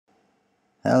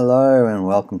Hello and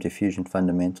welcome to Fusion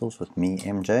Fundamentals with me,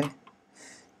 MJ.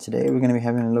 Today we're going to be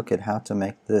having a look at how to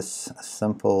make this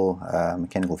simple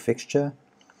mechanical fixture.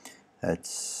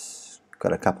 It's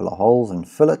got a couple of holes and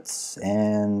fillets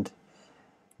and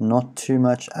not too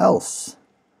much else.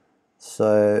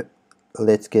 So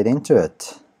let's get into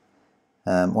it.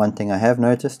 One thing I have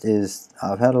noticed is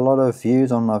I've had a lot of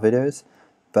views on my videos,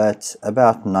 but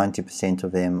about 90%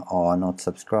 of them are not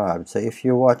subscribed. So if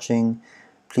you're watching,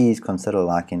 please consider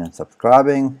liking and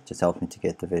subscribing. It just helps me to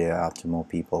get the video out to more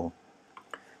people.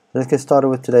 So let's get started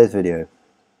with today's video.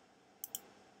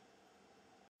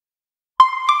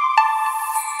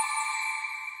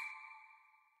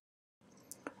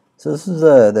 So this is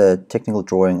the technical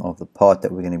drawing of the part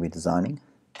that we're going to be designing.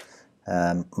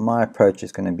 My approach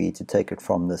is going to be to take it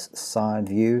from this side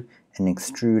view and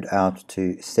extrude out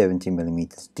to 70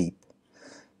 millimeters deep.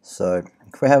 So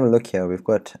if we have a look here, we've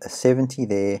got a 70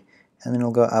 there, and then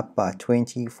it'll go up by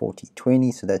 20, 40,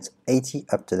 20, so that's 80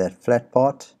 up to that flat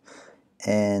part,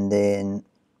 and then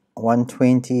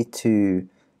 120 to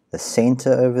the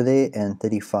center over there, and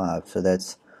 35, so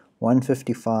that's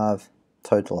 155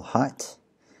 total height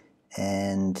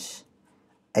and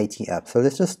 80 up. So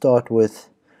let's just start with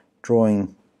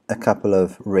drawing a couple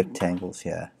of rectangles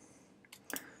here.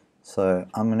 So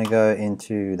I'm going to go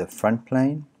into the front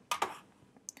plane,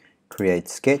 create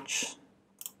sketch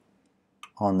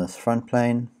on this front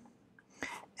plane,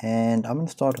 and I'm going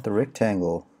to start with a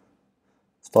rectangle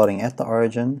starting at the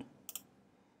origin.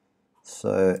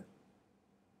 So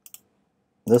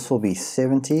this will be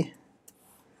 70.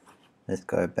 Let's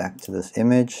go back to this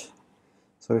image.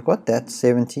 So we've got that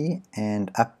 70 and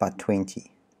up by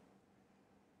 20.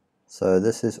 So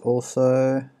this is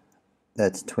also,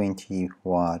 that's 20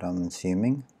 wide, I'm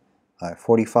assuming.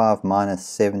 45 minus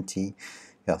 70,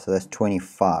 yeah, so that's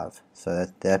 25. So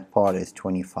that part is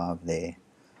 25 there.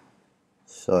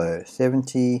 So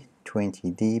 70, 20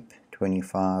 deep,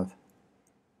 25,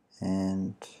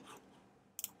 and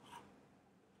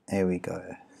there we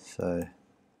go. So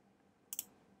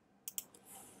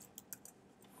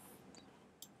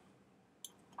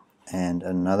and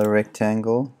another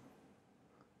rectangle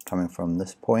coming from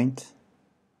this point.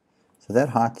 So that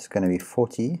height is going to be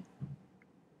 40.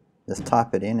 Just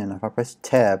type it in, and if I press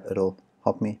tab, it'll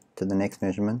hop me to the next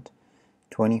measurement,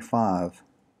 25.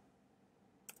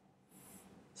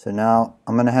 So now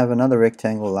I'm going to have another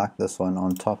rectangle like this one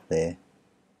on top there.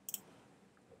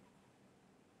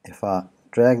 If I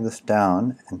drag this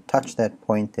down and touch that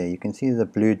point there, you can see the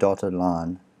blue dotted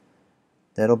line.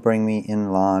 That'll bring me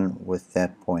in line with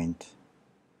that point.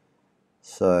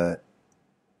 So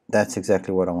that's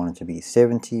exactly what I want it to be,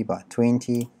 70 by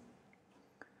 20.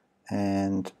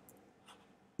 And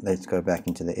let's go back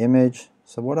into the image.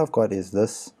 So what I've got is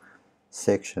this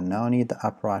section. Now I need the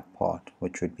upright part,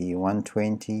 which would be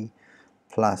 120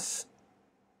 plus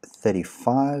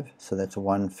 35, so that's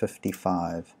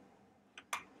 155.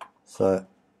 So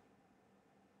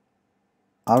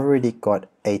I've already got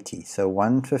 80, so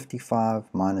 155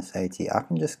 minus 80. I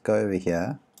can just go over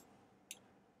here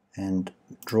and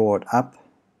draw it up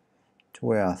to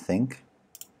where I think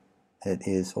it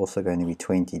is also going to be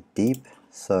 20 deep.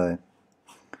 So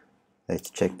let's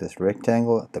check this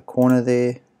rectangle at the corner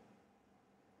there,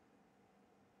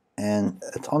 and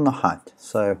it's on the height,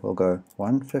 so we'll go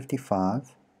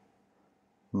 155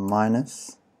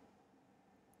 minus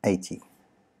 80,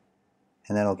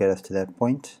 and that'll get us to that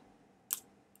point.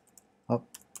 Oh,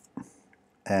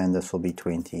 and this will be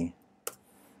 20.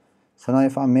 So now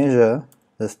if I measure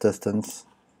this distance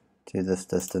to this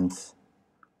distance,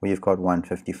 we've got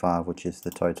 155, which is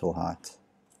the total height.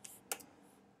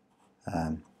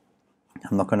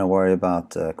 I'm not going to worry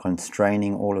about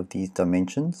constraining all of these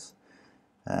dimensions.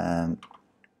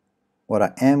 What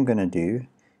I am going to do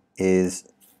is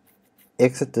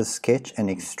exit this sketch and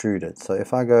extrude it. So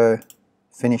if I go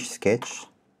finish sketch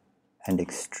and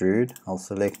extrude, I'll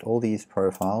select all these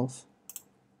profiles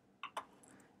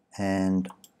and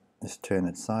just turn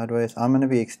it sideways. I'm going to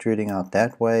be extruding out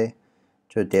that way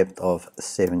to a depth of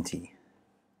 70.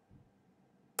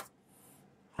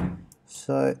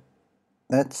 So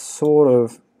that's sort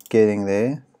of getting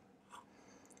there.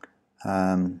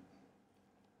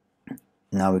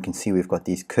 Now we can see we've got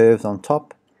these curves on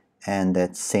top and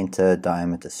that center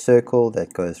diameter circle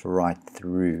that goes right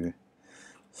through.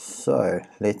 So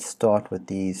let's start with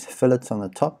these fillets on the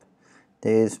top.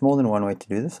 There's more than one way to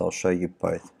do this. I'll show you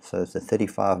both. So it's a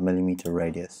 35 millimeter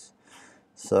radius.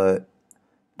 So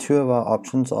two of our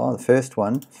options are, the first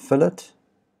one, fillet,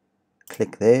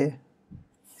 click there,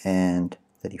 and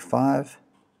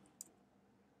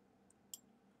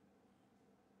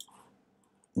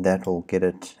that will get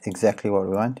it exactly what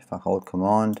we want. If I hold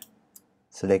Command,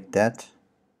 select that,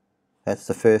 that's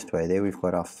the first way. There we've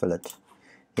got our fillet.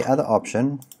 The other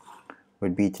option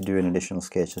would be to do an additional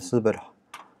sketch. This is a bit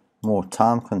more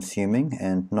time consuming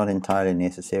and not entirely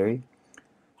necessary.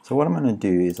 So what I'm going to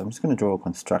do is I'm just going to draw a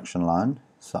construction line.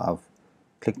 So I've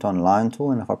clicked on line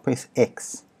tool, and if I press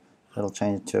X, it'll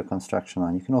change it to a construction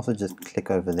line. You can also just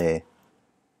click over there,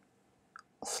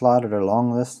 slide it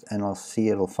along this, and I'll see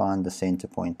it'll find the center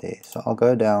point there. So I'll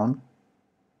go down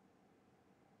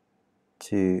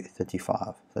to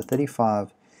 35. So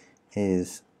 35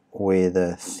 is where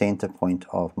the center point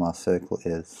of my circle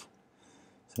is.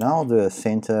 So now I'll do a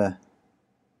center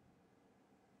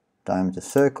diameter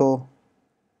circle,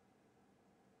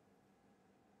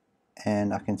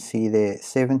 and I can see there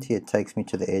 70, it takes me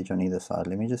to the edge on either side.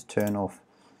 Let me just turn off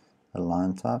the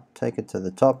line type, take it to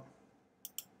the top,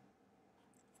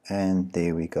 and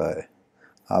there we go.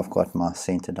 I've got my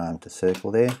center diameter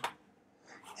circle there,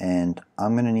 and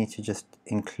I'm going to need to just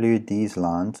include these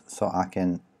lines so I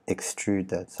can extrude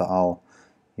that. So I'll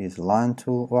use the line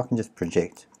tool, or I can just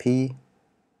project P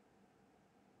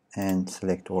and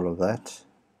select all of that.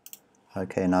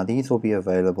 Okay, now these will be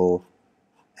available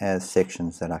as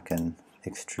sections that I can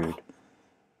extrude.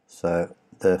 So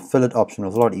the fillet option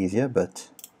was a lot easier, but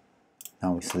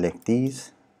now we select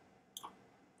these,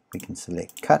 we can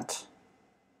select cut,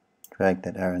 drag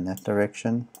that arrow in that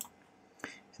direction,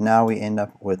 and now we end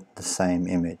up with the same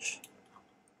image,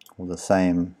 or the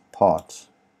same parts.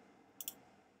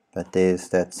 But there's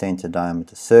that center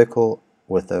diameter circle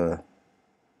with a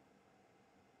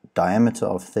diameter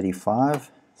of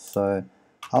 35. So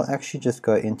I'll actually just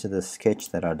go into the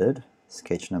sketch that I did,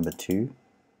 sketch number 2,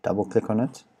 double click on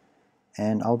it,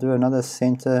 and I'll do another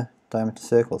center diameter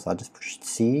circle. So I just push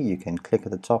C, you can click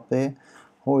at the top there,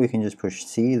 or you can just push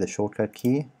C, the shortcut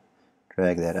key,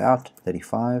 drag that out,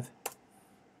 35,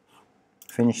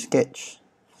 finish sketch.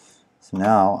 So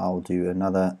now I'll do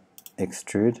another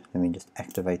extrude. Let me just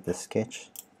activate the sketch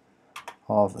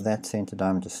of that center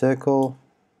diameter circle,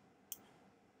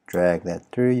 drag that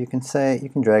through. You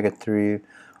can drag it through,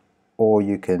 or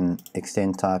you can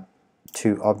extend type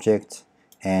to object,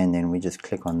 and then we just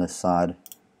click on this side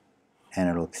and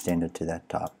it'll extend it to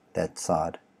that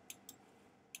side.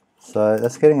 So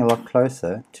that's getting a lot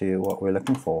closer to what we're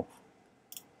looking for.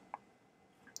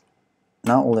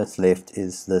 Now all that's left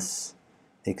is this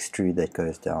extrude that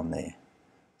goes down there,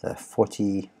 the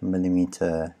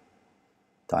 40mm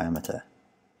diameter.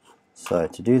 So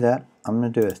to do that, I'm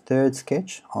going to do a third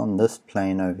sketch on this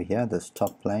plane over here, this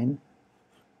top plane,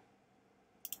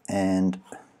 and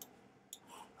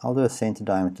I'll do a center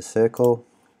diameter circle.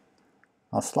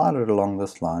 I'll slide it along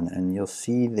this line, and you'll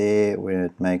see there where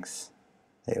it makes,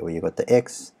 there where you've got the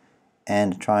X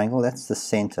and a triangle, that's the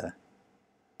center.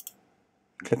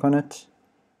 Click on it,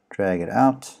 drag it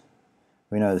out.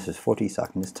 We know this is 40, so I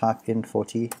can just type in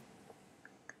 40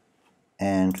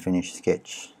 and finish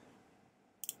sketch.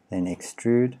 Then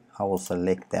extrude, I will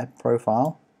select that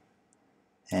profile,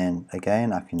 and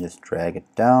again I can just drag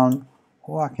it down,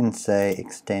 or I can say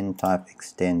extend type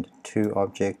extend to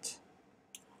object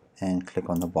and click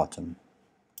on the bottom,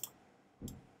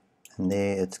 and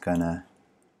there it's gonna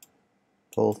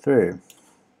pull through.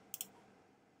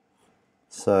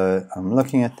 So I'm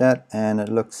looking at that and it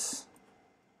looks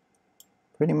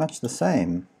pretty much the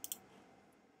same,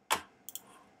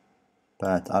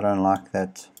 but I don't like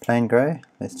that plain gray.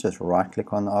 Let's just right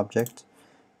click on the object,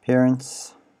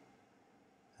 appearance.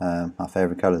 My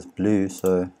favorite color is blue,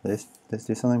 so let's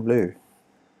do something blue.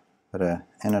 Got a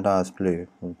anodized blue.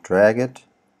 We'll drag it,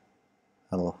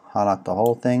 it'll highlight the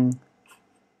whole thing.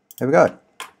 There we go.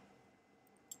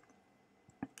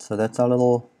 So that's our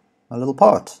little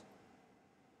part.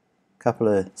 Couple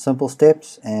of simple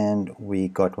steps and we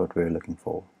got what we were looking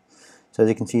for. So as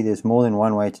you can see, there's more than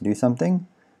one way to do something.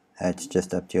 It's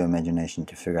just up to your imagination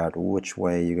to figure out which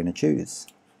way you're going to choose.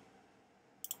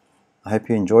 I hope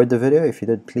you enjoyed the video. If you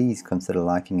did, please consider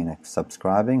liking and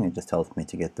subscribing. It just helps me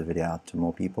to get the video out to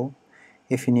more people.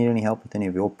 If you need any help with any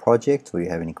of your projects, or you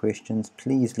have any questions,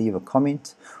 please leave a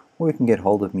comment, or you can get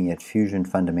hold of me at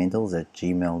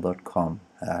fusionfundamentals@gmail.com.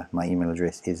 My email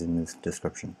address is in the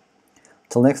description.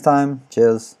 Till next time,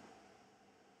 cheers.